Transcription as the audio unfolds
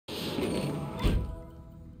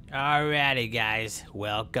Alrighty, guys,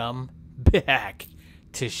 welcome back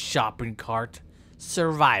to Shopping Cart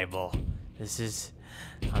Survival.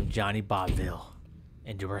 I'm Johnny Bobville,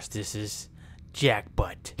 and the rest this is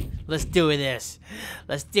Jackbutt. Let's do this.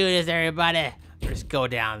 Let's do this, everybody. Let's go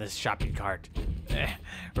down this shopping cart.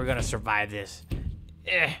 We're gonna survive this.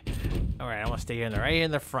 Alright, I'm gonna stay here right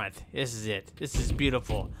in the front. This is it. This is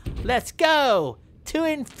beautiful. Let's go to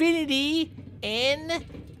infinity and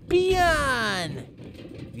beyond.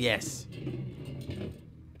 Yes.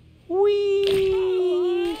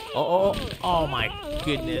 Whee! Oh my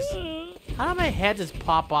goodness. How did my head just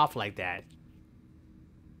pop off like that?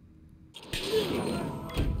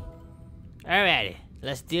 Alrighty,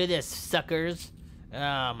 let's do this, suckers.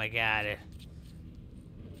 Oh my god.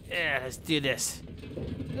 Yeah, let's do this.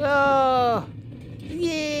 Oh!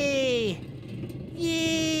 Yay!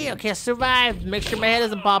 Yay! Okay, I survived. Make sure my head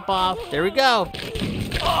doesn't pop off. There we go.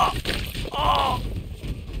 Oh! Oh!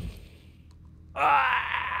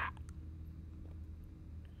 Ah!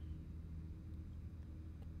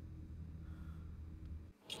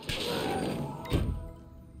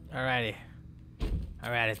 Alrighty.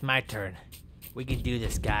 Alright, it's my turn. We can do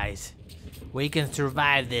this, guys. We can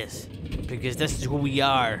survive this. Because this is who we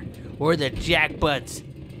are. We're the jackbutts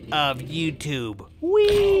of YouTube.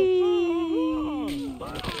 Whee!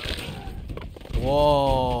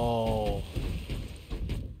 Whoa.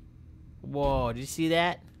 Whoa, did you see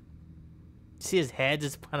that? See his head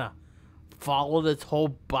just kind of follow his whole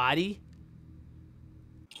body?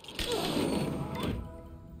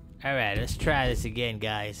 Alright, let's try this again,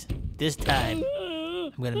 guys. This time,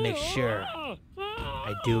 I'm gonna make sure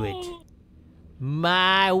I do it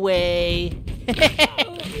my way.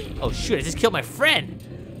 Oh shoot, I just killed my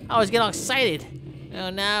friend. I was getting all excited.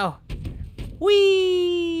 Oh no.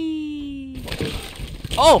 Whee!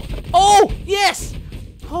 Oh, yes!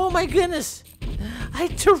 Oh my goodness. I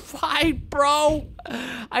survived, bro.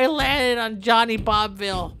 I landed on Johnny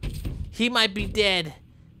Bobville. He might be dead,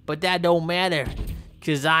 but that don't matter,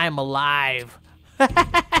 cause I'm alive.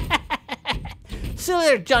 See you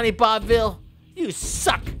later, Johnny Bobville. You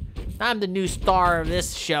suck. I'm the new star of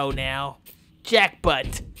this show now.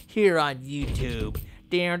 Jackbutt, here on YouTube.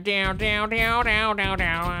 Down, down, down, down, down, down, down,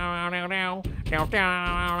 down, down, down,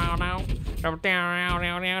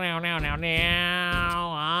 down,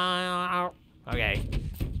 down. Okay.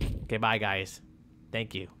 Okay, bye, guys.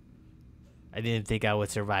 Thank you. I didn't think I would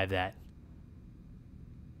survive that.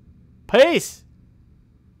 Peace!